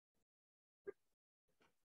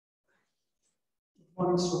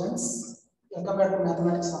Morning students, welcome back to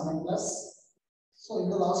mathematics online class. So in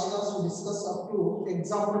the last class we discussed up to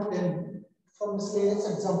example 10 from miscellaneous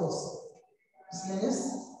examples.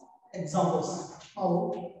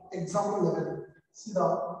 Now example 11. See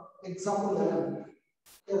the example 11.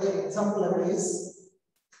 Here the example 11 is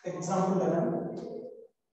example 11.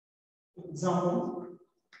 Example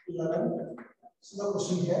 11. So the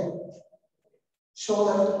question here: show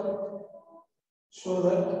that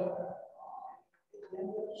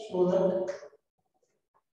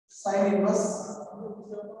sine inverse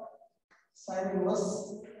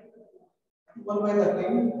 1 by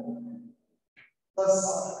 13 plus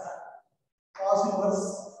cos inverse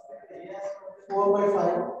 4 by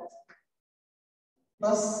 5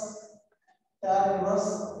 plus tan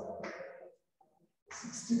inverse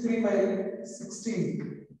 63 by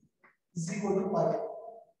 16 is equal to pi.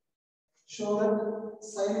 Show that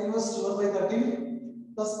sine inverse 12 by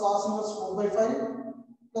 13 plus cos inverse 4 by 5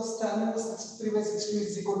 plus tan inverse 63 by 16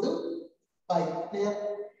 is equal to pi. Clear?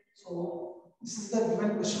 So this is the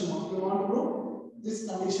given question mark. We want to prove this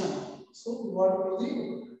condition. So we want to prove the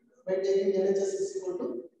by taking LHS is equal to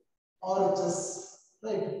RHS.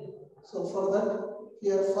 Right? So for that,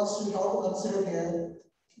 here first we have to consider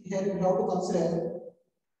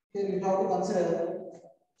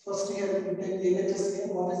first here we take the LHS here.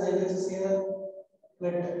 What is the LHS here?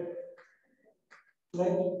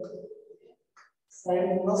 Right? Sine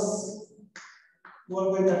inverse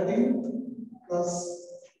 1 by 13 plus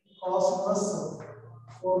cos inverse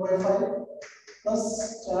 4 by 5 plus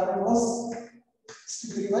tan inverse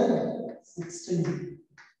 63 by 16.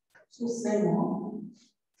 So same one.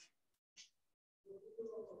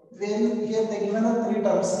 When here they given are three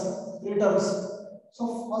terms. So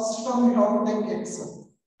first term we have to take x.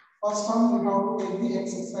 First term we have to take the x.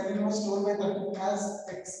 Sine inverse 12 by 13 as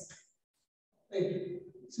x. Right.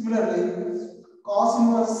 Similarly, cos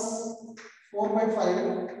inverse 4 by 5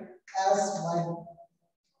 as y.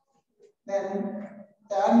 Then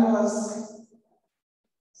tan inverse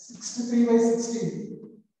 63 by 16.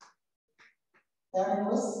 Tan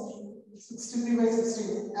inverse 63 by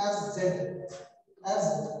 16 as z.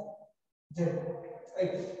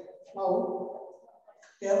 Right. Now,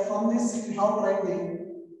 here from this we have to write the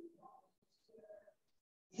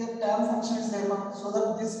here tan function is there, so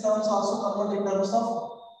that these terms also convert in terms of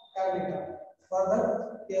tan theta. For that,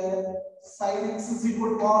 here sin x is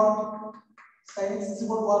equal to what? Sin x is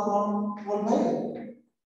equal to what? 12 by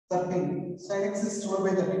 13. Sin x is 12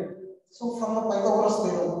 by 13. So from the Pythagoras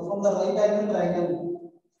theorem, from the right angle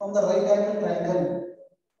triangle.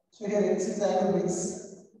 So here x is angle means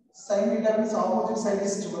sin theta means opposite side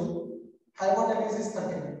is 12, hypotenuse is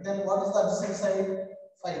 13. Then what is the adjacent side?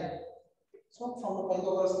 5. So from the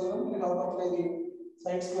Pythagoras theorem, we have to apply the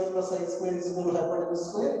sine square plus sine square is equal to hypotenuse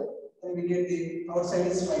square. Then we get the outside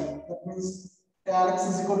is 5. That means tan x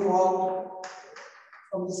is equal to what?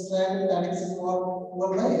 From this triangle, tan x is what?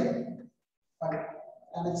 1 by 5.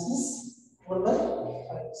 Tan x is 1 by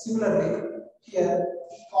 5. Similarly, here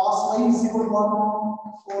cos y is equal to what?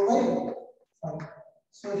 4 by 5.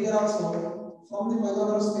 So here also, from the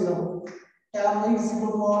Pythagoras theorem, tan y is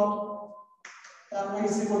equal to what? Tan y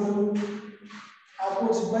is equal to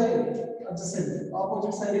opposite by adjacent.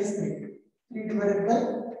 Opposite side is 3. 3 divided by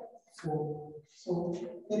 4. So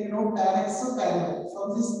here you know tan x, tan y. From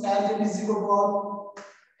this tan z is equal to what?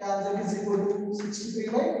 Tan z is equal to 63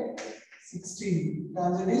 by 16.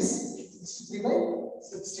 Tan z is 63 by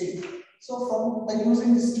 16. So from by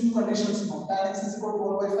using these two conditions now, tan x is equal to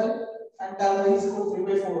 1 by 5 and tan y is equal to 3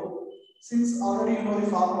 by 4. Since already you know the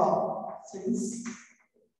formula, since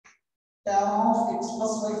tan of x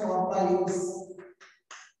plus y formula is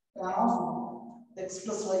tan of x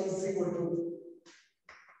plus y is equal to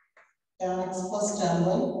tan x plus tan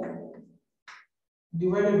y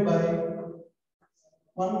divided by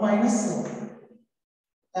 1 minus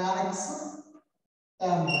tan x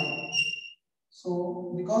tan y. So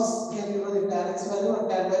because here you know the tan x value and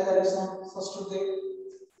tan y value is not substitute,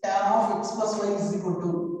 tan of x plus y is equal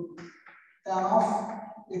to tan of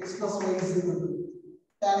x plus y is equal to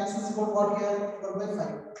tan x is equal to what here? 1 by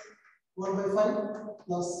 5. 1 by 5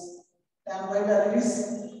 plus tan y value is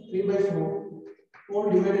 3 by 4 all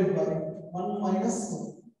divided by 1 minus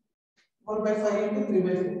 1 by 5 into 3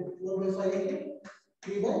 by 4. 1 by 5 into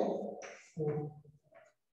 3 by 4.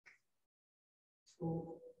 So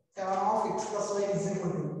tan of x plus y is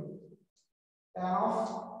equal to tan of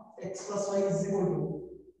x plus y is equal to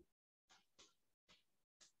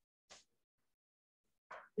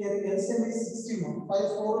here LCM is 61. 5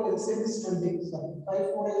 4 LCM is 20. Sorry,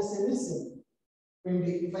 5 4 LCM is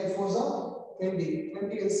 20. 5 4s are 20.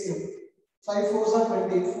 20 LCM. 5 4s are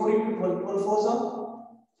 20. 4 into 12. 12 4s are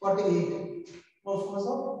 48. 4 4s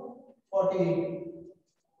are 48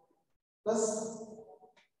 plus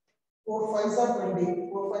 4 5s are 20.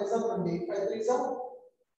 4 5s are 20. 5 3s are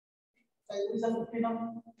 15.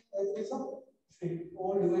 5 3s are 15.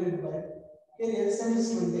 All divided by. Here LCM is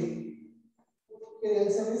 20. Here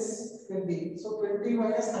LCM is 20. So 20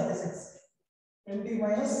 minus 36. 20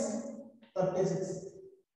 minus 36.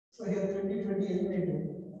 So here 20 eliminated.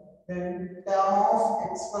 Then tan of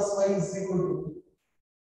x plus y is equal to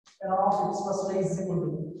tan of x plus y is equal to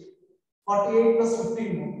 48 plus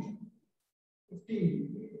 15.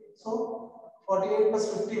 15. So 48 plus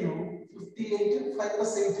 15. 58. 5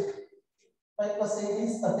 plus 8. 5 plus 8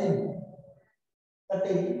 is 13.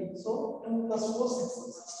 13. So 2 plus 4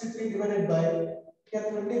 63 divided by here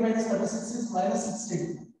 20 minus 36 is minus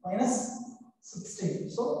 16. Minus 16.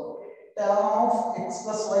 So tan of x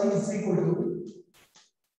plus y is equal to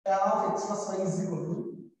tan of x plus y is equal to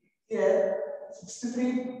here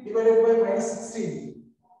 63 divided by minus 16.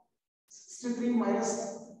 63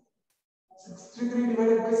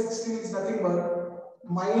 divided by 16 is nothing but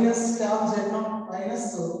minus tan z minus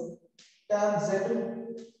tan z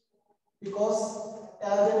because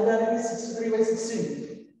tan z value is 63 by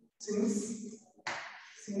 16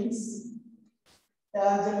 since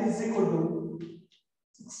tan z is equal to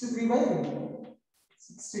 63 by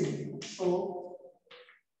 16. So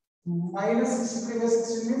minus 63 by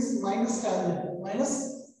 16 means minus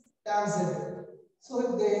tan z. So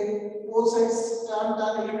if they both sides tan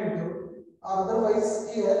eliminated, otherwise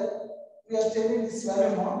here we are changing this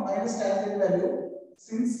value now minus tan z value.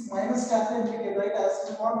 Since minus tan z we can write as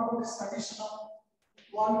we want to put this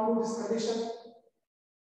condition.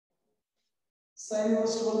 Sin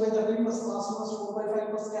inverse 12 by 13 plus cos inverse 4 by 5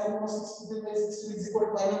 plus tan inverse 63 by 16 is equal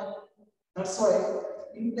to 5. That's why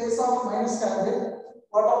in place of minus tan z,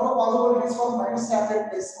 what are the possibilities for minus tan z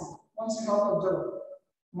placement? Once you have to observe,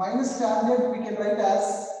 minus tan z we can write as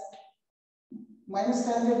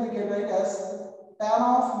tan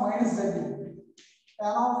of minus z.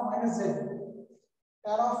 Tan of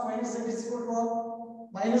minus z is equal to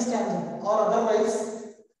minus tan z, or otherwise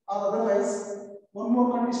one more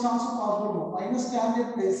condition also possible. Minus tan z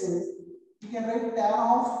places we can write tan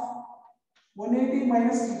of 180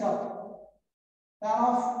 minus theta. Tan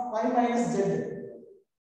of pi minus z.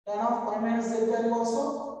 Tan of pi minus z value also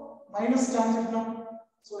minus tan z now.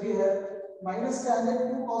 So here minus tan z,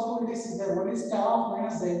 two possibilities is there. One is tan of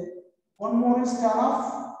minus z. One more is tan of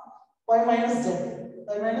pi minus z.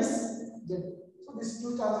 So these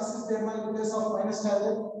two chances is there in place of minus tan z.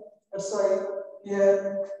 That's why here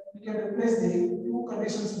we can replace the two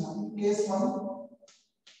conditions now. In case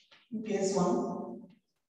one,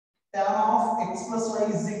 tan of x plus y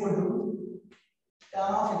is equal to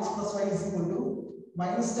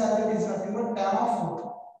minus tan z is nothing but tan of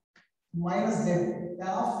minus z.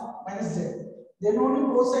 Then only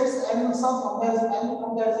both sides angles of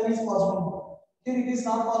comparison is possible. Here it is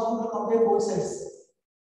not possible to compare both sides.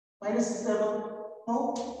 Minus is there. Now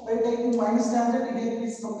by taking minus tan z, here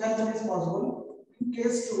this comparison is possible. In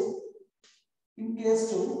case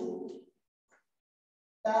 2,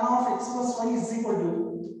 tan of x plus y is equal to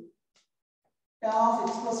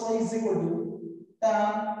tan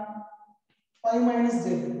pi minus z.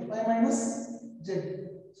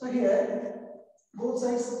 So here both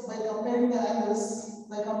sides by comparing the angles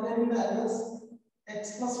x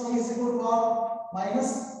plus y is equal to minus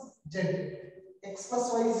z. X plus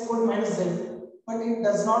y is equal to minus z, but it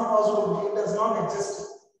does not possible. It does not exist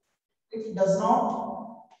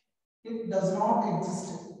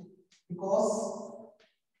because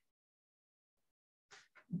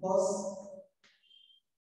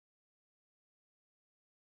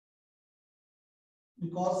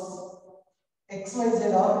x y z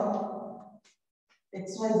are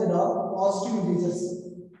positive integers.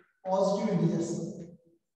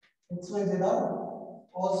 X y z are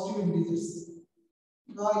positive integers.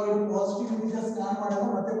 Now here positive integers can ಮಾಡಿದ್ರೆ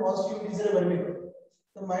ಮತ್ತೆ positive integer ಬರಬೇಕು.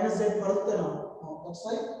 The minus z ಬರುತ್ತೆ ನಾವು. That's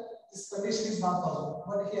why this condition is not possible.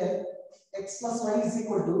 But here x plus y is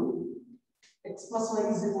equal to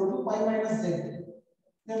pi minus z.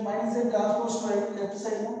 Then minus z transpose to left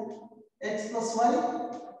side now. X plus y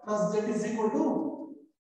plus z is equal to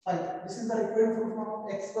pi. This is the required proof now.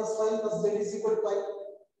 X plus y plus z is equal to pi.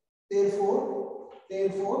 Therefore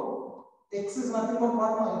x is nothing but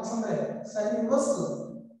what now? X under sin inverse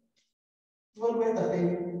 12 by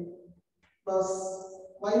 13 plus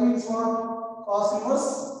y means what? Cos inverse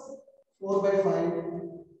 4 by 5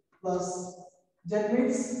 plus z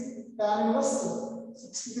means tan inverse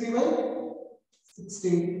 63 by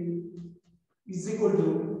 16 is equal to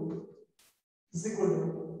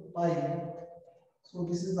pi. So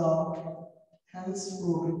this is the Hence,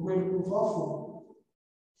 required proof of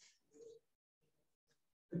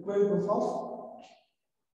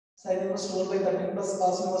sin inverse 4 by 13 plus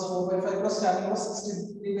cos inverse 4 by 5 plus tan inverse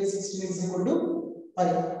 63 by 16 is equal to 5.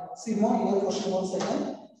 See more here, question 1 second.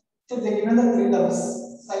 So they given the three terms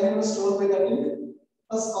sin inverse 4 by 13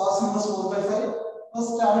 plus cos inverse 4 by 5 plus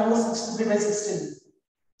tan inverse 63 by 16.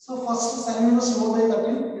 So first sin inverse 4 by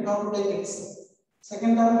 13 we have to take x.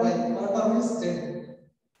 Second term y, third term is z.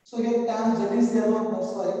 So here tan z is there on,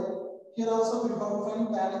 that's why here also we have to find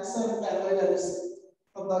tan x and tan y values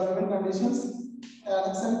from the given conditions. Tan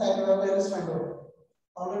x and tan y values find out.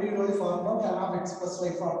 Already you know the formula tan of x plus y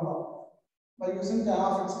formula. By using tan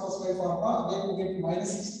of x plus y formula, again we get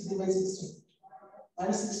minus 63 by 16.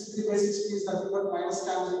 Minus 63 by 60 is nothing but minus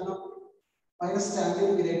tan z. Minus tan z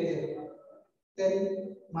will be right there. Then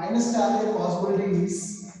minus tan z possibility is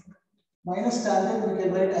minus tan z we can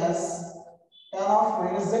write as tan of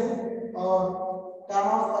minus z or tan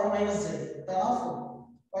of y minus z. Tan of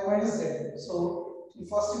y minus z. So in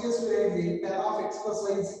first case we write the tan of x plus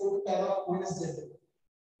y is equal to tan of minus z.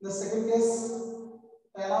 In the second case,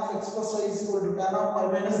 tan of x plus y is equal to tan of y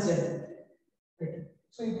minus z. Right.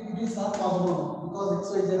 So it is not possible because x,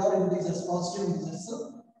 y, z are integers, positive integers. So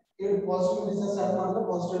here positive integers are not the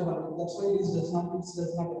positive value. That's why it does not exist.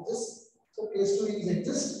 So case 2 is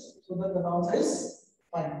exist. So that the answer is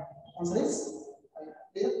fine. Answer is fine.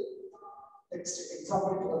 Clear? Next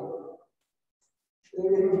example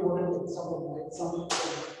 12. Very important example. Example 12.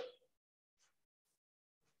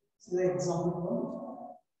 So the example 12.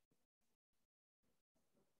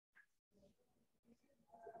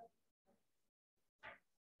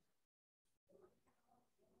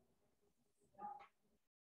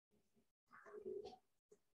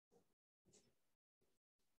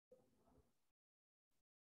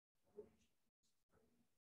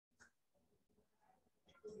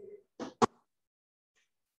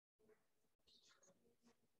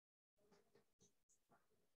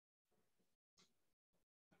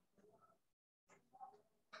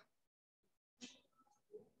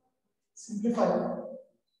 Simplify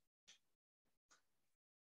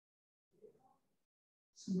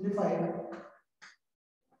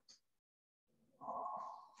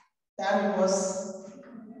tan inverse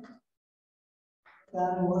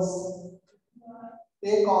a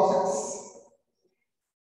cos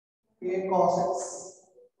x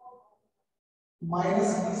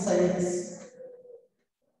minus b sin x,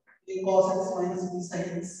 a cos x minus b sin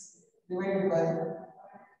x divided by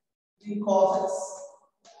b cos x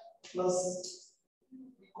plus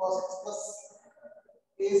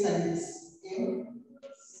a sin x,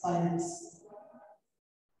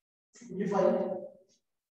 simplify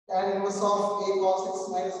tan inverse of a cos x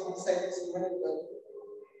minus b sin x divided by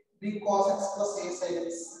b cos x plus a sin x.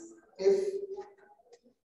 If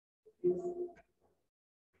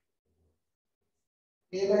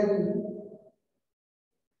a by b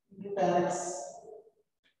into tan x,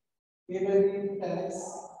 a by b into tan x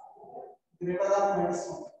greater than minus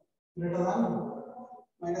 1.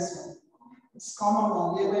 It's common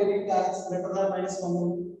now. A by b tan x greater than minus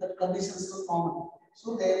 1. That condition is still common.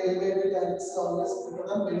 So there a by b tan x is always greater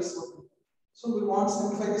than minus 1. So we want to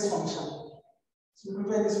simplify this function.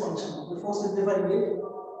 Before simplifying it,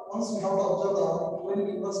 once we have to observe the given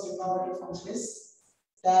inverse trigonometric function is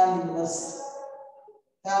tan inverse.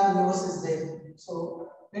 Tan inverse is there. So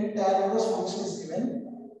when tan inverse function is given,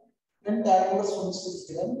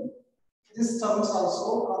 this terms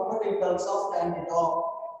also convert in terms of tan theta.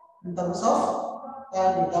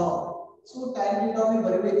 So tan theta में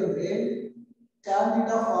बराबर करके tan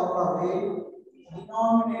theta formula में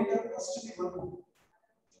denominator must be 1.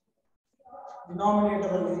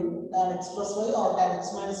 Denominator में tan x plus y or tan x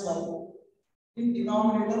minus y. In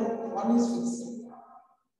denominator 1 is fixed.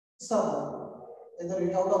 Sum either we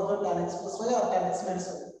have to observe tan x plus y or tan x minus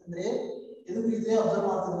y. ಅಂದ್ರೆ ಇದಕ್ಕೆ ಇದೇ observe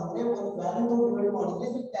ಮಾಡ್ತಿದ್ರೆ ಒಂದು value తో divide ಮಾಡಿದ್ರೆ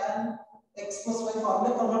ಇದು tan x plus y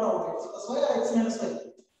formula convert ಆಗುತ್ತೆ. x plus y or x minus y.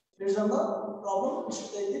 Based on the problem, we should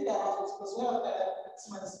take the tan of x plus y or tan x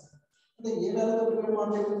minus y. The a value to divide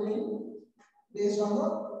ಮಾಡಬೇಕಂದ್ರೆ based on the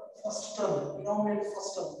first term, denominator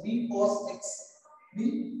first term b cos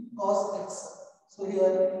x. So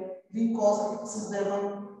here b cos x is there now,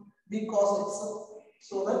 b cos x.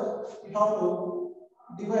 So that we have to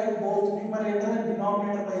divide both numerator and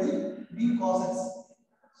denominator by the b cos x.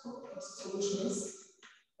 So the solution is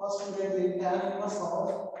first we get the tan inverse of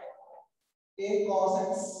a cos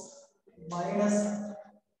x minus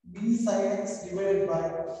b sin x divided by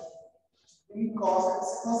b cos x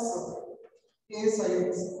plus a sin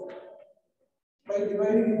x. By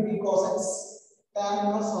dividing b cos x, tan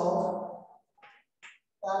inverse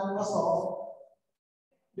of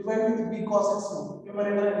Divide with b cos x now.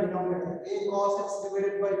 Numerator and denominator. A cos x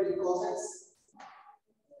divided by b cos x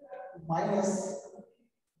minus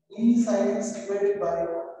b sin x divided by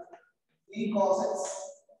b cos x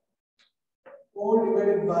whole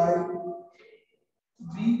divided by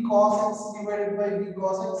b cos x divided by b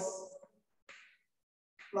cos x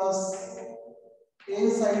plus a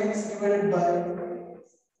sin x divided by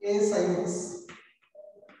a sin x.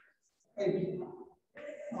 Right.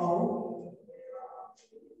 Now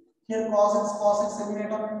here cos x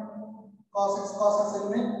eliminate, cos x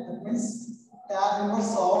eliminate. That means tan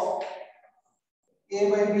inverse of a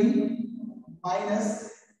by b minus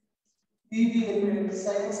b eliminate.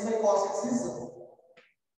 Sin x by cos x is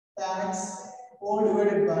tan x whole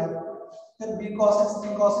divided by then b cos x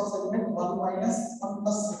eliminate 1 minus 1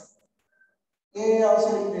 plus a also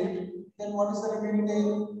eliminate. Then what is the remaining tail?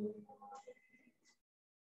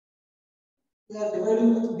 We are dividing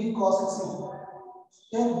with b cos x now.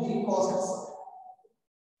 Here b cos x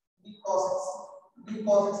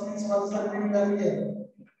means what is the remaining value here?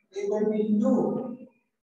 A by b into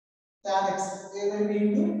tan x. A by b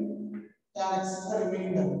into tan x is the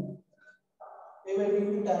remaining value. A by b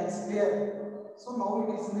into tan x. Clear? So now it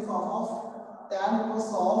is in the form of tan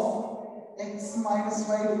inverse of x minus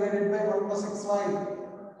y divided by 1 plus xy.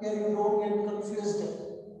 Here you don't get confused.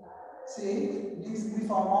 See, it is in the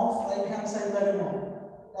form of right hand side value now.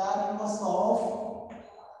 Tan inverse of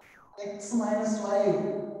x minus y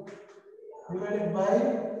divided by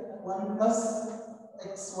 1 plus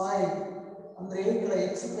xy. And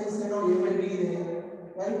x place a by b ಇದೆ,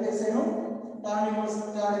 y place tan inverse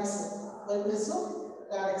tan x, y place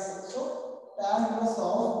tan x. So tan inverse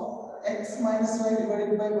of x minus y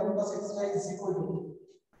divided by 1 plus xy is equal to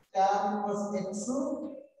tan inverse x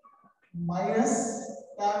minus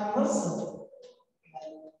tan inverse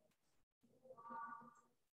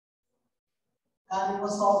tan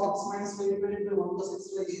inverse of x minus y divided by 1 plus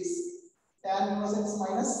xy is tan inverse x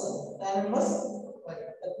minus tan inverse y.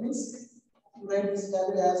 That means you write this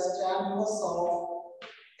value as tan inverse of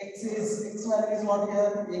x value is what here?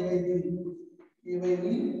 A by b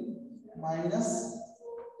minus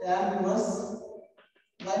tan inverse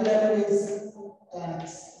y value is tan x.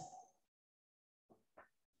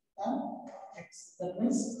 That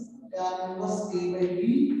means tan inverse a by b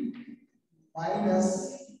minus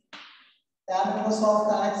tan inverse of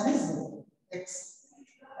tan x is x.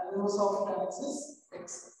 Tan inverse of tan x is x.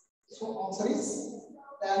 So answer is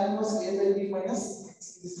tan inverse a by b minus x.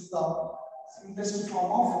 This is the simplest form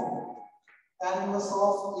of tan inverse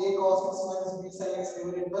of a cos x minus b sin x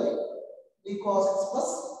divided by b cos x plus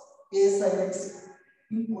a sin x.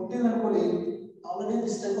 In already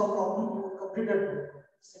this type of problem completed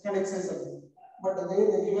second exercise. But they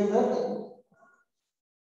given that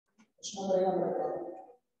question number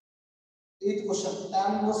 8th question, tan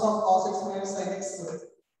inverse of cos x minus sin x.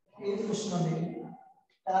 8th question only.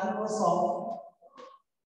 Tan inverse of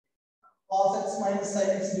cos x minus sin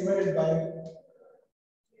x divided by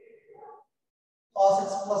cos x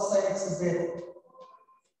plus sin x is there.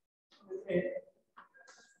 Okay.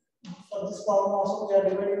 For this problem also we are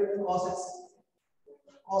dividing with cos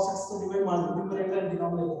x to divide numerator and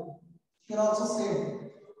denominator. Here also same.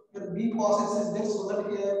 Here b cos x is there, so that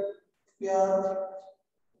here we are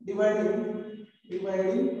dividing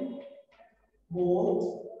both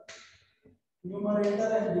numerator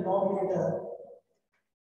and denominator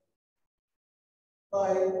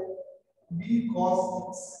by b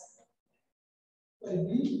cos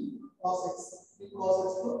x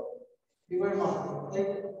to divide market,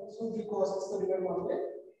 right? So b cos x to divide market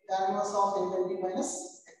tan inverse of a by b minus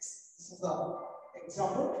x. This is the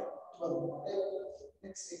example 12. Right?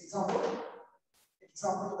 Next example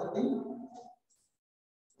 13.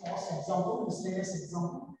 Last example, miscellaneous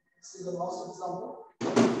example. This is the last example.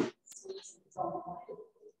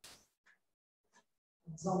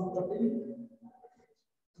 Example 13.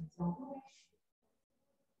 Example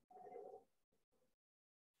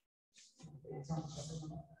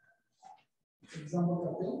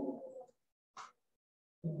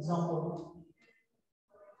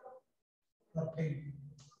 13.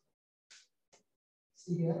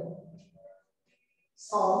 See here.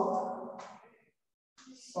 Solve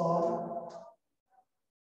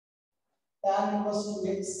tan inverse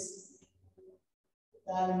 2x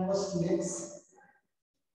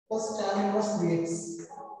plus tan inverse 3x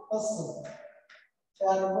plus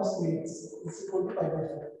tan inverse 3x is equal to pi by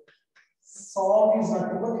 4. Solve is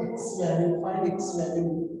nothing but x value. Find x value.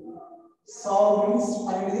 Solve means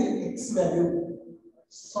find the x value.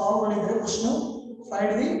 Solve one is the question. Find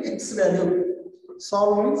the x value.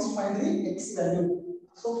 Solve means find the x value.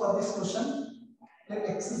 So for this question, let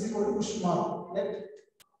x is equal to question mark. Let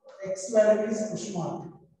X value is question mark.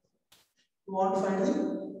 You want to find the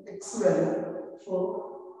X value. So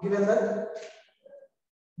given that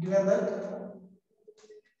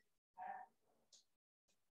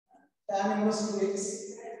tan inverse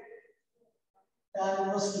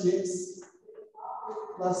 2x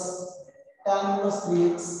plus tan inverse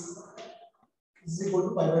 3x is equal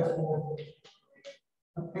to pi by 4.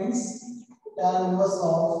 That means tan inverse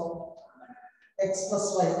of x plus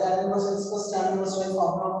y, tan inverse x plus tan inverse y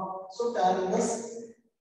formula. So tan inverse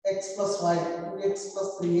x plus y, 2x plus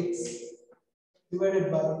 3x divided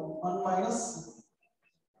by 1 minus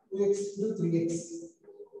 2x into 3x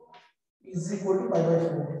is equal to pi by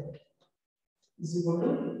 4. Is equal to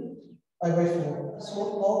pi by 4. So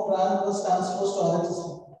now tan inverse transpose to RHS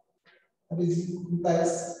form. That is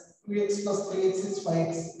implies 2x plus 3x is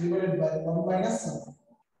 5x divided by 1 minus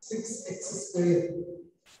 6x square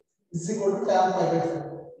is equal to tan pi by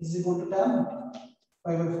 4. Is equal to tan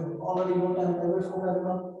pi by 4. Already you know tan pi by 4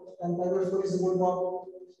 everyone. Tan pi by 4 is equal to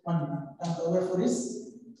 1. Tan pi by 4 is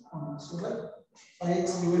 1. So that 5x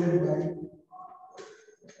divided by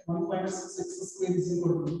 1 minus 6x square is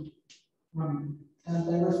equal to 1. Tan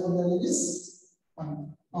pi by 4 value is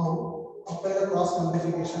 1. Now apply the cross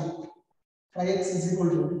multiplication. 5x is equal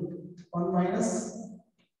to 1 minus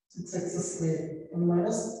 6x square. 1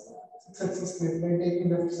 minus 6x square. By taking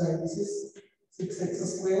left side, this is 6x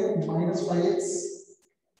square minus 5x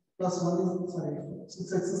plus 1 is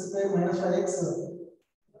 6x square minus 5x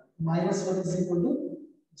minus 1 is equal to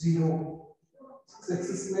 0. 6x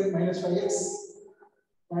square minus 5x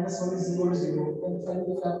minus 1 is equal to 0. Then find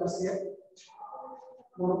the factors here.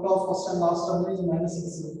 Product of first and last term is minus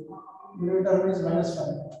 6. Middle term is minus 5.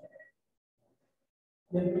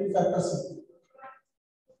 Then two factors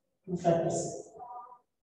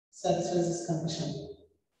satisfies this condition.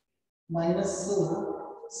 Minus 6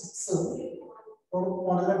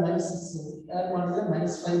 more than minus 6 add more than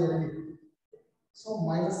minus 5 already. So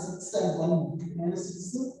minus 6 and 1 minus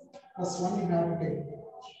 6 plus 1 you have to take.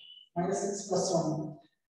 Minus 6 plus 1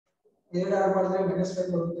 add more than minus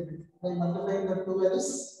 5 already. By multiplying the two values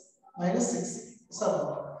minus 6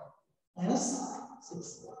 minus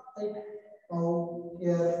 6 right. Now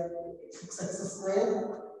here 6x square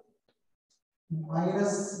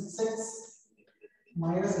minus 6x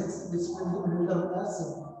minus x, this will be middle term as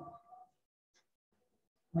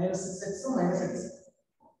minus 6x to minus x.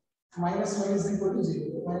 Minus 1 is equal to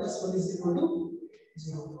 0. Minus 1 is equal to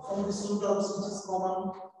 0. From these two terms which is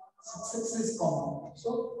common, 6x is common. So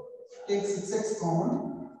take 6x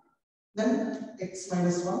common, then x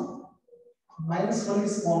minus 1. Minus 1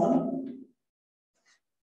 is common.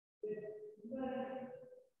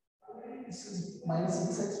 This is minus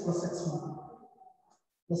 6x plus x1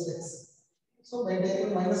 plus x. So by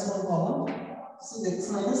taking minus 1 common, this is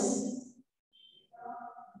x minus,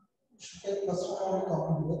 should take plus 1 only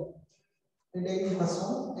common here. By taking plus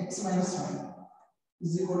 1, x minus 1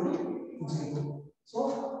 is equal to 0. So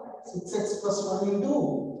 6x plus 1 into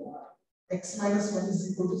x minus 1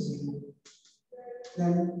 is equal to 0.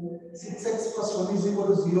 Then 6x plus 1 is equal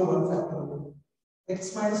to 0, 1 factor.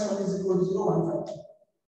 X minus 1 is equal to 0, 1 factor.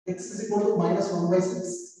 X is equal to minus 1 by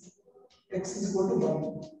 6. X is equal to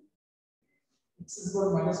 1. X is equal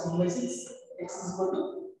to minus 1 by 6. X is equal to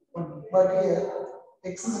 1. But here,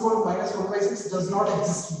 x is equal to minus 1 by 6 does not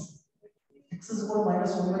exist. X is equal to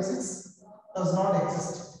minus 1 by 6 does not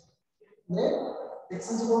exist. Then x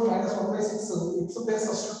is equal to minus 1 by 6. X base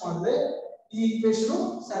first ಮಾಡಿದ್ರೆ ಈ equation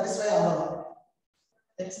satisfy ಆಗಲ್ಲ.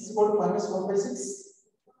 X is equal to minus 1 by 6.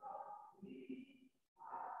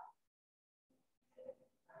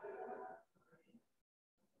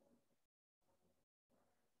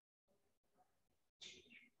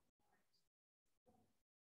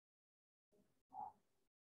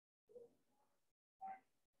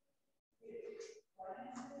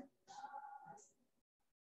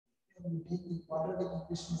 Take the quadratic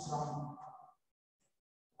equation is wrong.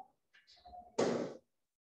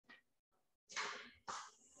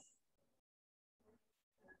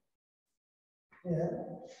 Here,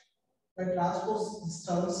 when transpose these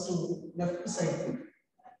terms to left side,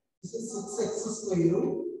 this is 6x square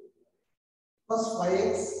plus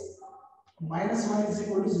 5x minus 1 is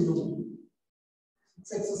equal to 0.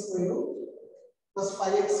 6x square plus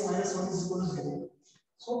 5x minus 1 is equal to 0.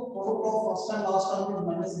 So product of first and last term is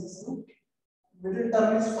minus 6. Middle term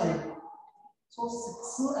is 5. So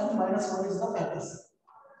 6 and minus 1 is the factors.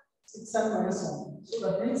 6 and minus 1. So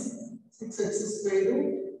that means 6x square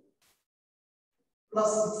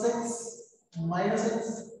plus 6x minus x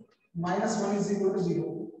minus 1 is equal to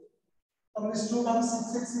 0. From these two terms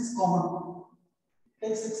 6x is common.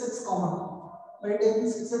 Take 6x common. By taking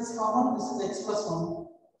 6x common, this is x plus 1.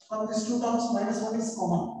 From these two terms, minus 1 is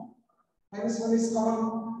common. Minus 1 is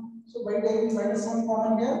common. So by taking minus 1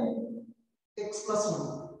 common here, x plus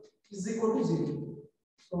 1 is equal to 0.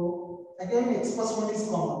 So again x plus 1 is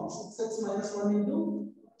common. 6x minus 1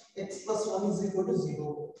 into x plus 1 is equal to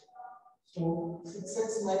 0. So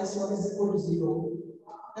 6x minus 1 is equal to 0.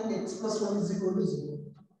 And x plus 1 is equal to 0.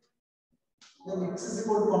 Then x is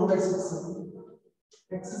equal to 1 by 6.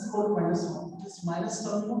 X is equal to minus 1. This minus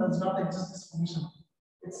term does not exist this function.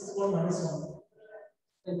 X is equal to minus 1.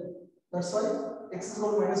 And that's why x is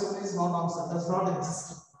equal to minus 1 is not answer. Does not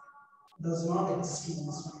exist. Does not exist in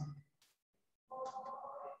this one.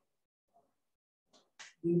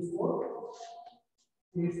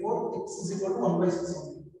 Therefore, x is equal to 1 by 6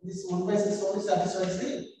 only. This 1 by 6 only satisfies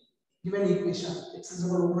the given equation. X is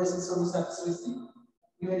equal to 1 by 6 only satisfies the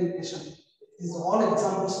given equation. These are all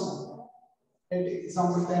examples now. Right?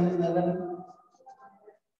 Example 10, 11.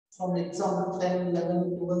 From example 10,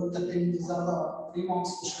 11, 12, 13, these are the 3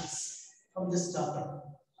 marks questions from this chapter.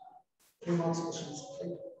 3 marks questions.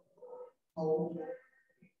 Right? Now,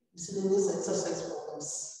 miscellaneous exercise problems.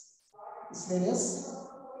 Miscellaneous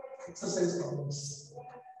exercise problems.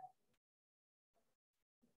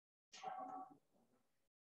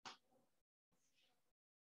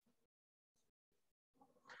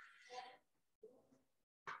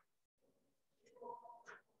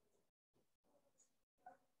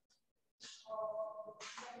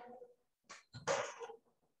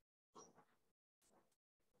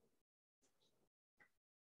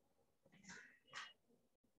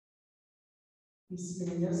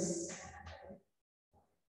 Miscellaneous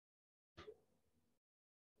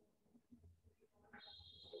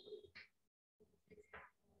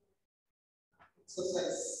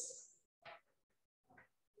exercise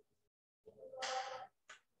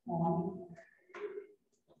on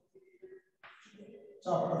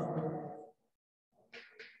chapter 2.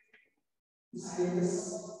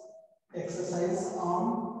 Miscellaneous exercise on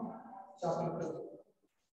chapter 2.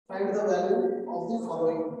 Find the value of the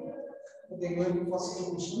following. They go in first two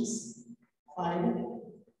questions. Find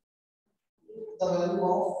the value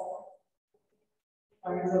of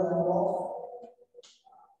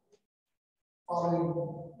following.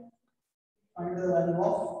 Find the value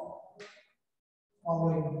of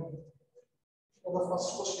following. So the first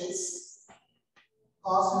question is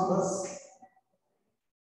cos inverse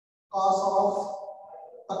cos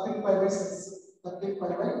of 13 pi by 6. 13 pi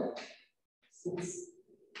by 6.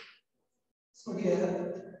 So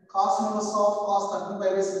here cos inverse of cos 13 pi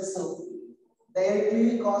by 6. So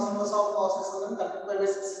directly cos inverse of cos 6 13 pi by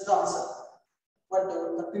 6 is the answer. But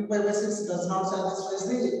 13 pi by 6 does not satisfy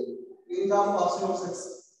the range of cos inverse 6.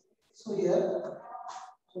 So here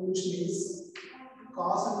solution is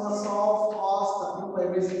cos inverse of cos 13 pi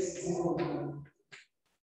by 6 is equal to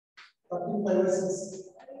 13 pi by 6.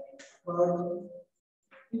 But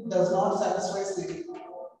it does not satisfy the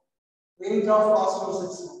range of cos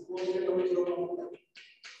inverse 6.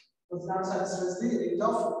 Does not satisfy the range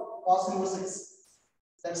of cos inverse 6.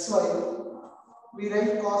 That's why we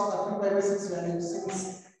write cos 13 pi by 6 value.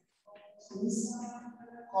 Since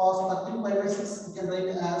cos 13 pi by 6 we can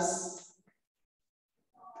write as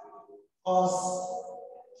cos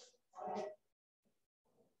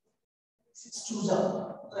 6 2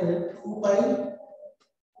 2 pi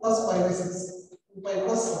plus pi by 6. 2 pi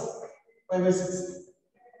plus pi by 6.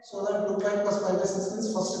 So that 2 pi plus pi by 6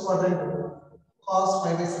 means first quadrant cos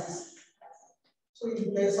pi by 6. So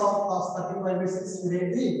in place of cos 13 pi by 6 we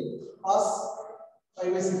write the cos pi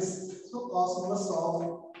by 6. So cos inverse of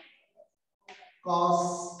cos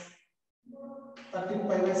 13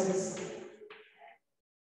 pi by 6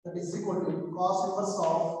 that is equal to cos inverse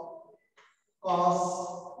of cos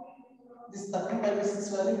this 13 pi by 6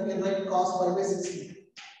 value we can write cos pi by 6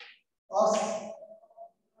 cos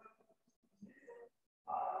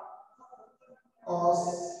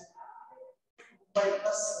pi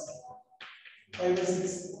plus pi by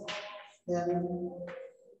 6 then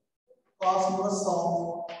cos inverse of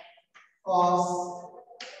cos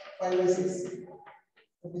pi by 6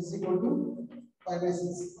 that is equal to pi by 6.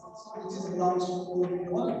 So which is belongs to 4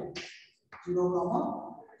 into 1 0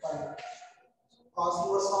 pi. Cos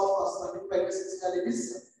inverse of cos 13 pi by 6 value is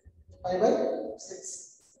pi by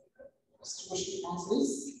 6. First question answer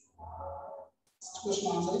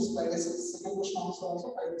is pi by 6. Second question answer also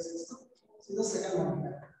pi by 6. See the second one.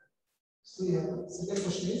 So here second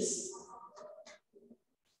question is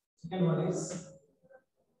second one is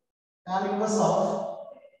tan inverse of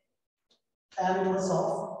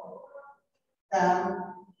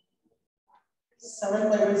tan 7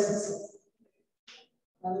 pi by 6.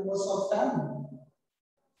 Tan inverse of tan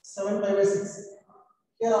 7 pi by 6.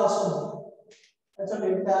 Here also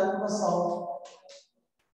Actually, tan inverse of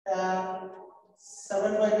tan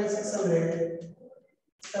 7 pi by 600,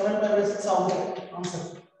 7 pi by 6 answer.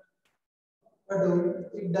 But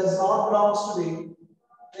it does not belong to the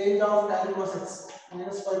range of tan inverse x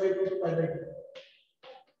minus pi by 2 to pi by 2.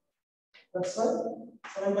 That's why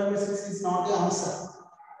 7 pi by 6 is not the answer.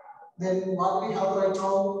 Then what we have right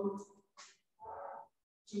now?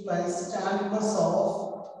 To write tan inverse of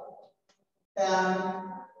tan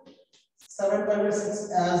 7 pi by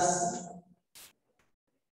 6 as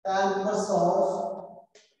tan inverse of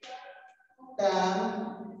tan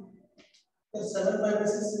 7 pi by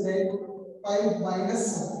 6 is right 5 minus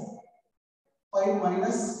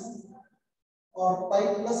or pi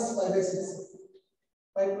plus pi by 6.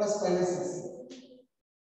 5 plus pi by 6.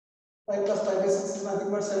 5 plus pi by 6 is nothing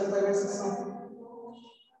but 7 pi by 6 something.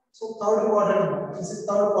 So third quadrant, this is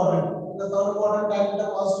third quadrant. In the third quadrant, tan theta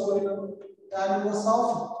positive, tan inverse of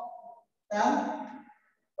tan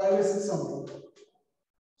pi by 6 something.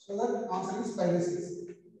 So that answer is pi by 6.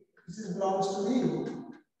 This is belongs to the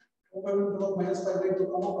minus pi by 2,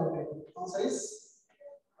 pi by 2. Answer is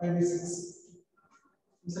pi by 6.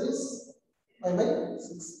 Answer is pi by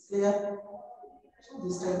 6. Clear? So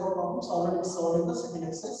this type of problems already solved in the second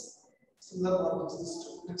exercise. Similar problems.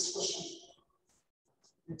 Next question.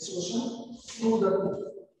 Next question. Prove that.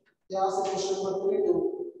 Yeah, so question number 3 to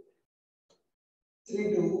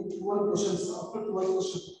 12 questions. After 12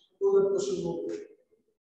 questions, prove that question. Okay.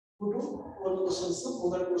 2 to 12 questions. So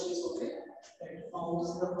prove that questions. Okay. Right. Now this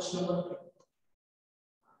is the question number 3.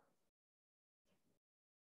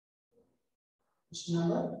 Question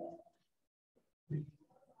number 3.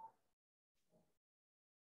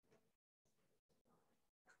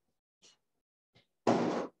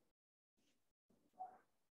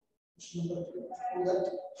 Question number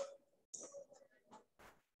 3.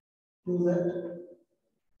 Prove that.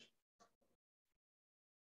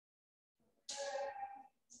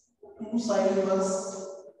 Two sine inverse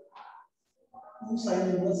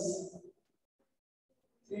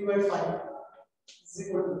 3 by 5 is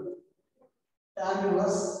equal to tan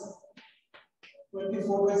inverse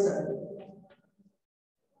 24 by 7.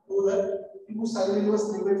 Prove that 2 sine inverse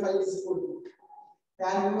 3 by 5 is equal to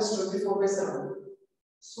tan inverse 24 by 7.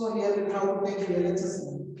 So here we have to take the LHS.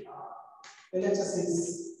 LHS is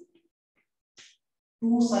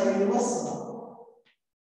 2 sine inverse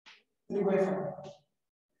 3 by 5.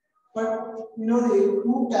 But you know the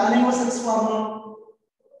 2 tan inverse x formula.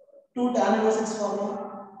 2 tan inverse x formula.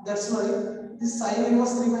 That's why this sine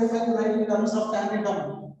inverse 3 by 5 write in terms of tan theta.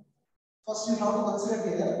 First you have to consider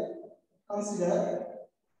here. Consider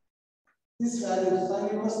this value sine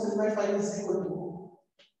inverse 3 by 5 is equal to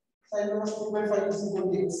sine inverse 3 by 5 is equal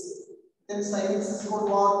to x. Then sine x is equal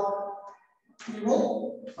to what? 3 by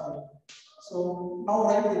 5. So now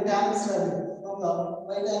write the tan x value from the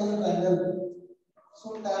right angle triangle. So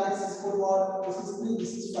tan x is equal to what? This is 3,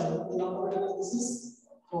 this is 5. Then automatically this is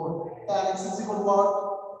 4. Tan x is equal to what?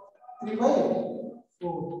 3 by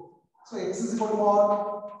 4. So x is equal to what?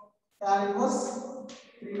 Tan inverse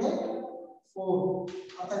 3 by 4.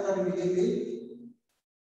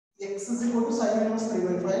 X is equal to sine inverse 3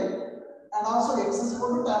 by 5 and also x is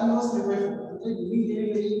equal to tan inverse 3 by 4.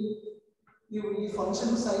 ಈ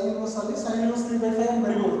function sin inverse ಅಲ್ಲಿ sin inverse 3 by 5 ಅಂತ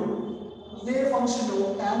ಬರೆಯಬಹುದು. ಇದೇ function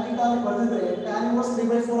tan theta ಅಲ್ಲಿ ಬರೆದಿದ್ರೆ tan inverse 3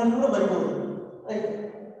 by 4 ಅನ್ನು ಕೂಡ ಬರೆಯಬಹುದು. Right.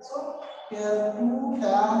 So here 2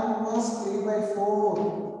 tan inverse 3 by 4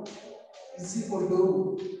 is equal to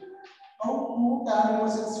now 2 tan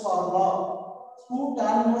inverse x formula. 2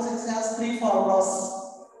 tan inverse x has 3 formulas.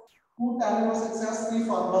 2 tan inverse x has 3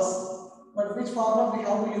 formulas. But which formula we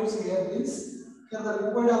have to use here is here the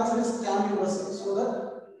required answer is tan inverse x. So that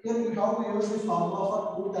here we have to use the formula for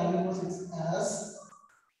 2 tan inverse x as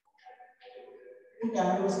 2 tan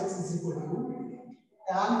inverse x is equal to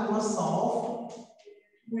tan inverse of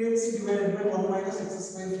 2x divided by 1 minus x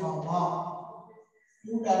square formula.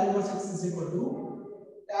 2 tan inverse x is equal to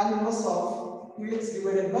tan inverse of 2x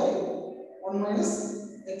divided by 1 minus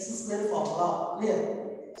x square formula. Clear?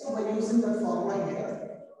 So by using that formula here,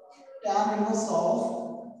 tan inverse of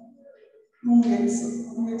 2x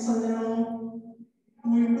and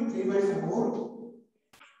 2 into 3 by 4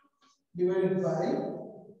 divided by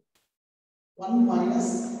 1 minus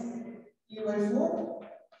 3 by 4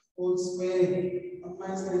 whole square. 1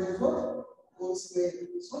 minus 3 by 4 whole square.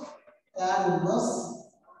 So tan inverse,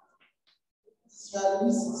 this value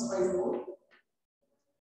is 6 by 4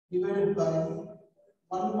 divided by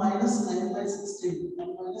 1 minus 9 by 16.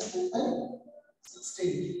 1 minus 9 by 16.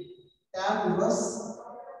 Tan inverse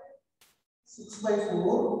 6 by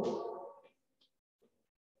 4.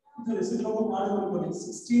 The reciprocal part of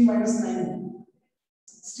 16 minus 9.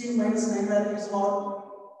 16 minus 9 value is what?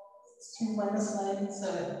 16 minus 9 is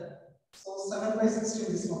 7. So 7 by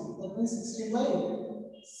 16 is one. That means 16 by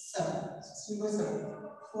 7. 16 by 7.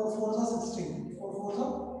 4 4s are 16. 4 4s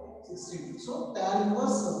are 16. So tan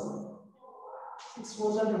inverse 6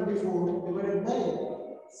 4s are 24 divided by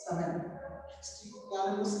 7. Tan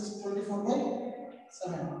inverse 24 by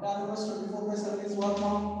 7. Tan inverse 24 by 7 is what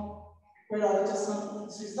now? Equal RHS.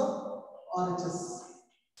 This is the RHS.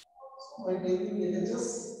 So by taking LHS,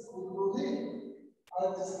 we prove the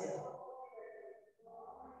RHS here.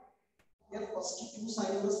 Here first 2 sin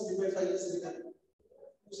inverse 3 by 5 is written.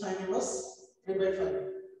 2 sin inverse 3 by 5.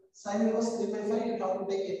 Sin inverse 3 by 5 you have to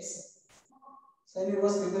take x. Sin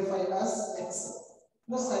inverse 3 by 5 as x.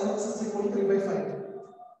 Plus sin x is equal to 3 by 5.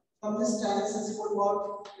 From this tan x is equal to what?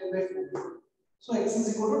 3 by 4. So x is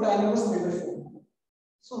equal to tan inverse 3 by 4.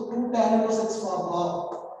 So 2 tan inverse x formula.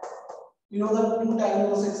 You know that 2 tan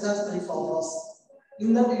inverse x has 3 formulas. In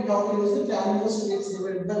that you have to use the tan inverse 2x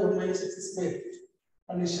divided by 1 minus x squared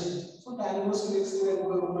condition. So tan inverse 2x divided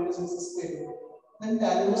by 1 minus x squared. Then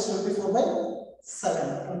tan inverse 24 by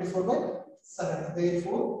 7. 24 by 7.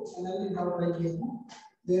 Therefore, and then we have to write here.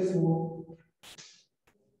 Therefore,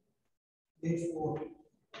 2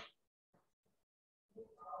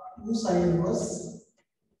 sin inverse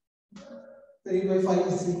 3 by 5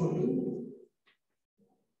 is equal to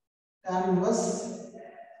tan inverse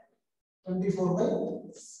 24 by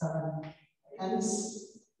 7.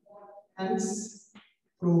 Hence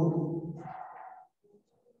proved.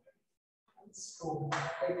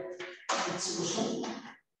 Right. Next question.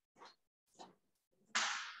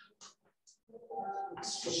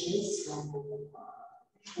 Next question is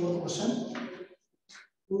fourth question.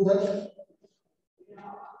 Prove that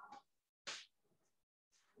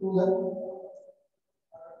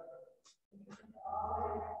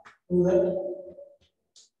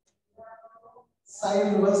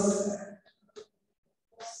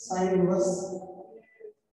sin inverse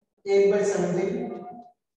 8 by 17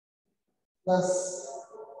 plus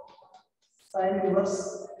sin inverse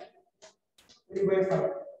 3 by 5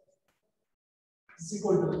 is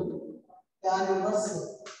equal to tan inverse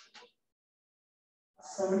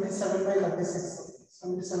 77 by 36.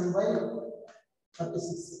 77 by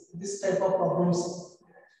 36. This type of problems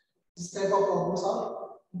are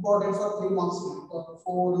important for 3 marks.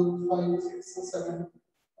 4, 5, 6, 7.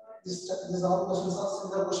 These all questions are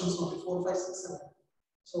similar questions only. 4, 5, 6, 7.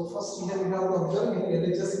 So first here we have to observe here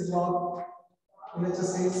LHS is what?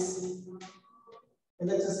 LHS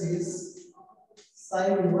is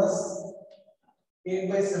sin inverse 8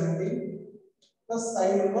 by 17 plus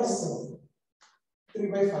sin inverse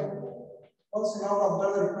 3 by 5. Also we have to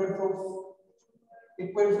observe the required proof.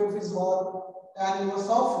 Required proof is what? Tan inverse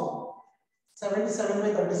of 77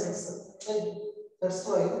 by 36. Right? That's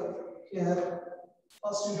why here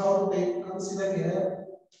first we have to consider here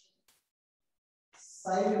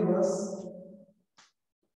sin inverse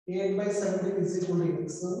 8 by 17 is equal to x.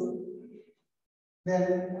 Then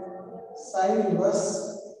sin inverse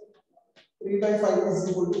 3 by 5 is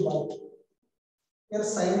equal to y. Here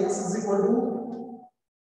sin x is equal to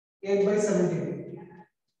 8 by 17.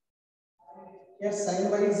 Here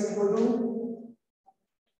sin y is equal to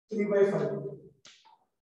 3 by 5.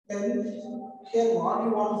 Then here what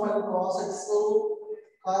you want to find cos x,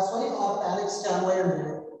 cos y or tan x tan y and y.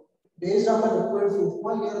 Based on the required proof.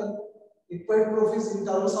 Here required proof is in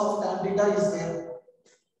terms of tan theta is there.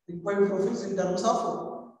 Required proof is in terms of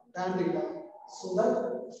tan theta. So that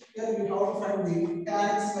here we have to find the tan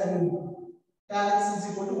x value. Tan x is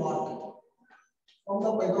equal to what? From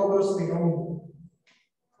the Pythagoras theorem.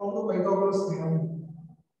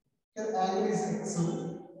 Here angle is x.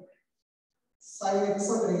 Sin x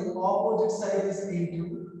opposite side is 8.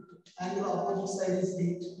 Angle opposite side is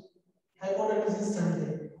 8. Hypotenuse is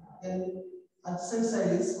 17. Then adjacent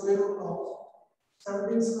side is square root of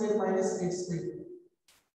 17 square minus 8 square.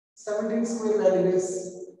 17 square value is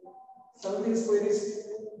 17 square is,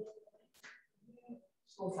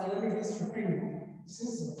 so finally it is 15. This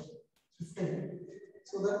is 15.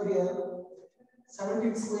 So that here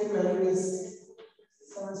 17 square value is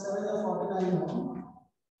 7 7 are 49.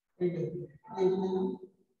 89.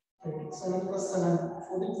 7 plus 7,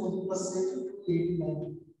 14 plus 8,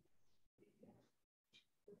 89.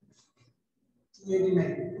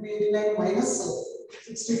 289 minus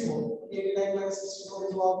 64. 89 minus 64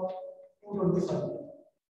 is what? 225.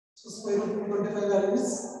 So square root 225 value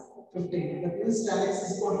is 15. That means tan x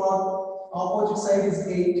is equal to what? Opposite side is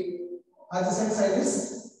 8. Adjacent side is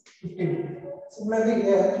 15. Similarly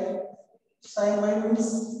here, sin y means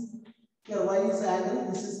here y is angle.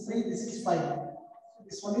 This is 3. This is 5.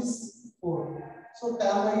 This one is 4. So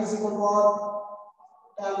tan y is equal to what?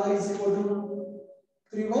 tan y is equal to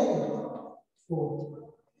 3 by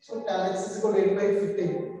 4. So tan x is equal to 8 by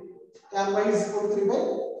 15. Tan y is equal to 3 by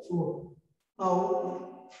 4.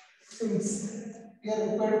 Now, since we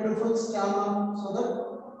are required to use tan, so that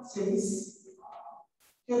since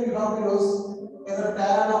here you have to use either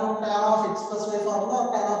tan of x plus y formula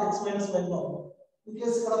or tan of x minus y formula. In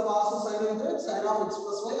case you have cos of sin of x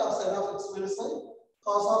plus y or sin of x minus y,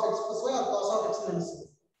 cos of x plus y or cos of x minus y.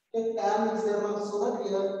 If tan is there, so that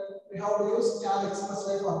here we have to use tan x plus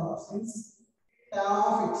y formula. Since tan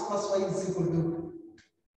of x plus y is equal to,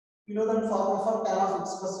 you know that formula for tan of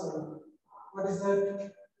x plus y. What is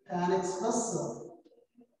that? Tan x plus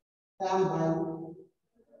tan y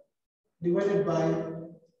divided by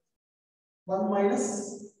 1 minus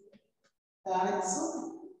tan x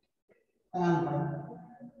tan y.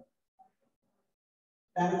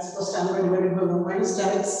 Tan x plus tan y divided by 1 minus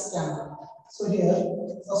tan x tan y. So here,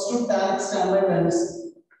 substitute tan x tan y values.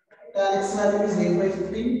 Tan x value is 8 by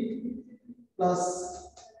 15 plus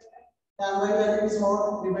tan y value is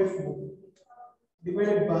what? 3 by 4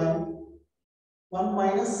 divided by 1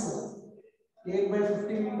 minus 8 by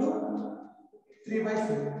 15 into 3 by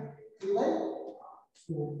 4. 3 by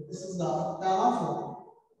 4. This is the tan of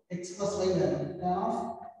x plus y value. Tan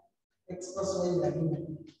of x plus y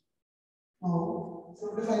value. Now,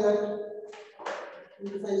 simplify that.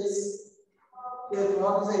 Simplify this. Here,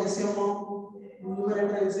 what is the LCM now?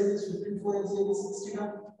 Numerator LCM is 15, 4 LCM is 60 now.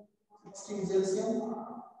 60 is LCM.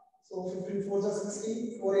 So 15 4 is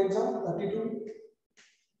 60, 4 8 is 32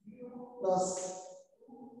 plus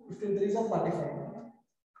 15 3 is 45.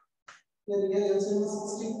 Here LCM is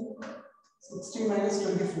 60. 60 minus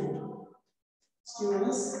 24. 60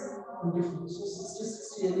 minus 24. So 60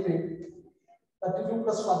 60 anyway. 32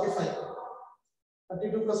 plus 45.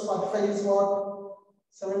 32 plus 45 is what?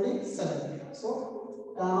 77.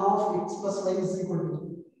 So tan of x plus y is equal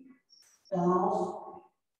to tan of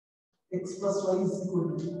x plus y is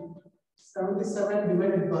equal to 77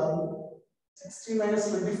 divided by 60 minus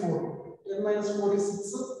 24. 10 minus 4 is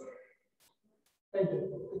 6.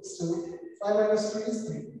 it's 2. 5 minus 3 is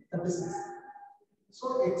 3. 36.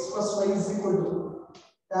 So x plus y is equal to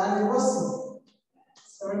tan inverse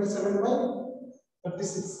 77 by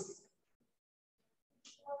 36.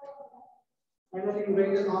 Finally, you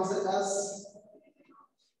write the answer as,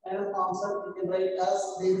 final answer you can write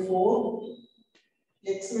as, therefore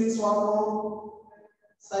x means what now?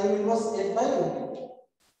 Sin inverse 8 by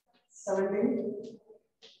 17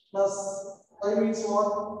 plus y means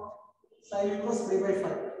what? Sin inverse 3 by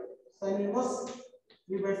 5. Sin inverse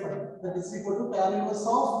 3 by 5. That is equal to tan inverse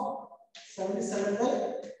of 77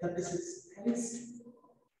 by 36. Hence,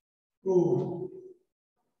 proved.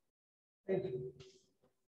 Thank you.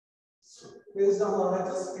 Based on our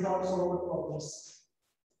methods, we have solved problems.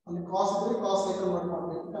 On the cos is cos later what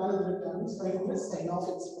problem. Tan is tan, sin is sin of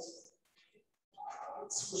x plus.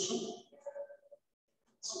 Next question.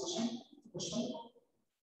 Question.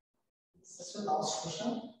 This is the last question.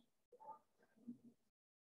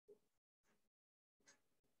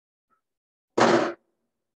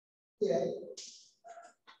 Here,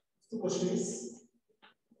 the question is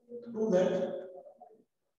prove that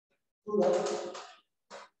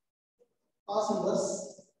cos inverse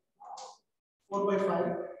 4 by 5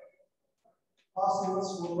 cos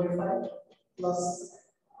inverse 4 by 5 plus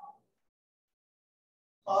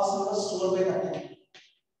cos inverse 12 by 30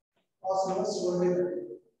 cos inverse 12 by 30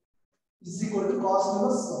 is equal to cos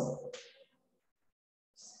inverse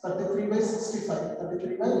 33 by 65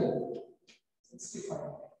 33 by 65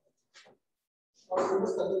 cos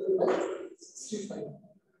inverse 33 by 65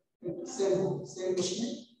 same question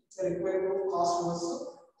required to cos inverse.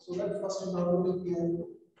 So that first in order to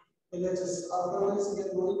take LHS, otherwise we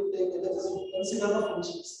are going to take LHS to consider the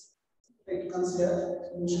functions. Take consider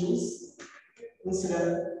functions. Consider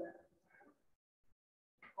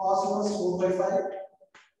cos inverse 4 by 5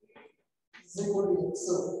 is equal to x.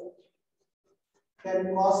 So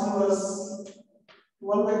then cos inverse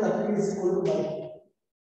 12 by 30 is equal to y.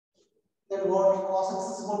 Then what cos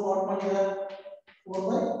x is equal to what one here? 4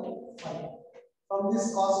 by 5. From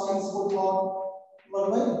this cos y is equal to what?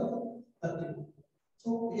 1 by 30.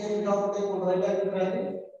 So here we have to take one right angle triangle.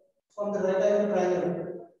 From the right angle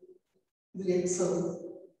triangle, the x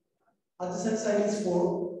adjacent side is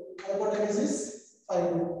 4, hypotenuse is 5.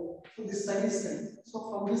 So this side is 10. So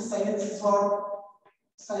from this sin x is what?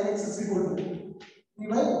 Sin x is equal to 3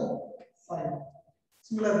 by 5.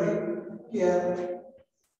 Similarly, here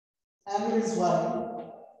angle is 1.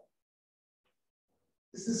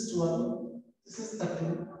 This is 12. This is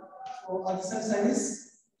 13. So adjacent side is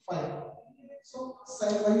 5. So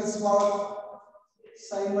sin y is what?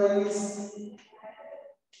 Sin y is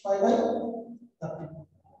 5 by 30.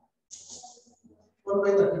 1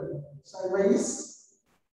 by 30. So y is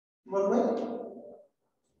 1 by,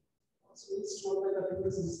 so it's 1 by 30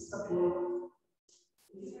 means this is the 12.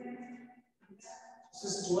 This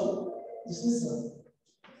is 12. This is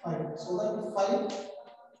 5. So that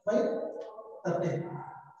 5 by 30.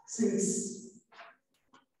 Since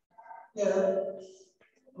here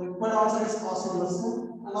required answer is cos inverse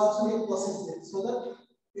and also a plus is there. So that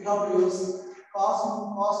we have to use cos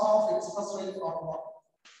of x plus y formula.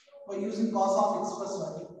 By using cos of x plus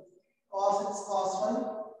y, cos x cos y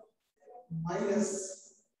minus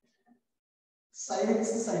sin x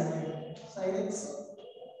sin y, sin x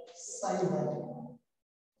sin y.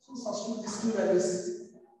 So substitute these two values.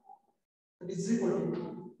 That is equal to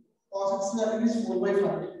cos x value is 4 by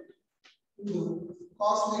 5 into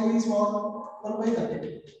cos y is what, 1 by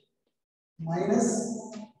 30 minus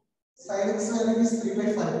sin x value is 3 by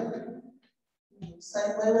 5 sin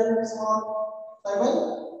y value is what, 5 by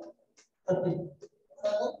 30.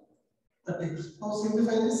 5 by 30. Now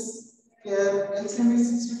simplify this. Here LCM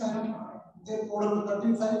is 65. Then model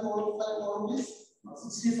 13 5 model 5 model is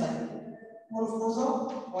 65. Model 4 is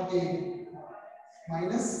 48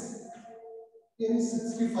 minus here is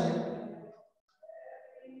 65.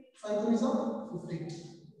 5 3 is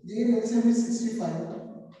 50. Then LCM is 65.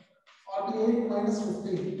 48 minus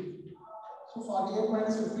 15. So 48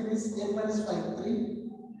 minus 15 is 8 minus 5 3.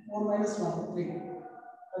 4 minus 1 3.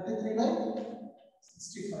 33 by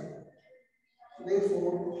 65.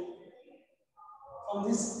 Therefore, from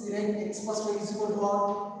this we write x plus y is equal to what?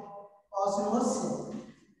 Cos inverse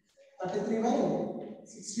 33 by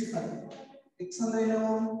 65. X and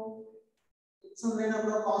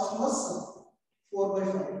cos inverse 4 by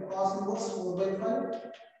 5. Cos inverse 4 by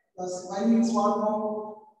 5 plus y means what now?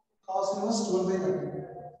 Cos inverse 12 by 30.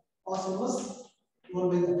 Cos inverse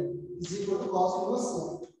 12 by 30 is equal to cos inverse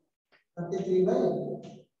 33 by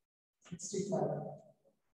 65.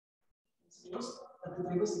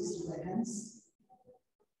 33 by 65. Hence,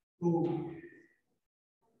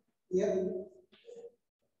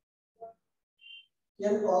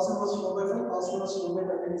 here cos inverse 4 by 5, cos inverse 4 by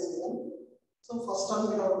 30 is given. So first term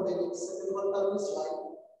we have to take it. Second one term is y.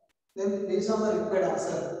 Then based on the required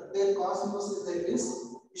answer, their cos inverse is like this.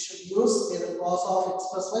 We should use either cos of x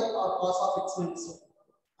plus y or cos of x minus y.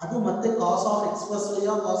 Adu matte cos of x plus y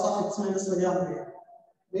or cos of x minus y andre.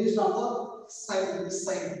 Based on the sign, this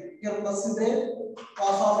sign. Here plus is there,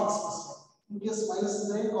 cos of x plus y. In case minus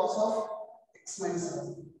is there, cos of x minus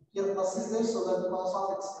y. Here plus is there, so that cos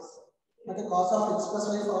of x plus y. Matte cos of x plus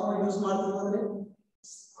y formula use ಮಾಡ್ತಿದ್ರೆ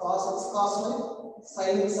cos x cos y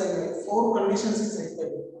sin x sin y. Four conditions is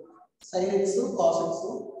required. Sin x cos x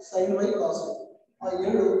sin y cos y. ಆ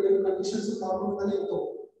ಎರಡು conditions problem ನಲ್ಲಿ ಇರ್ತವೆ.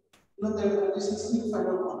 ಇನ್ನೊಂದು ಎರಡು conditions ನೀವು find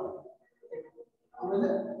out ಮಾಡಬೇಕು. ಆಮೇಲೆ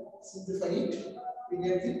simplify it we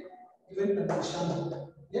get the given condition.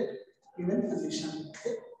 Get given condition.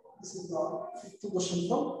 Okay. This is the fifth question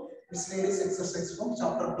from miscellaneous exercise from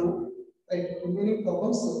chapter 2. Right. Remaining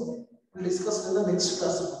problems we'll discuss in the next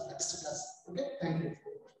class. Okay. Thank you.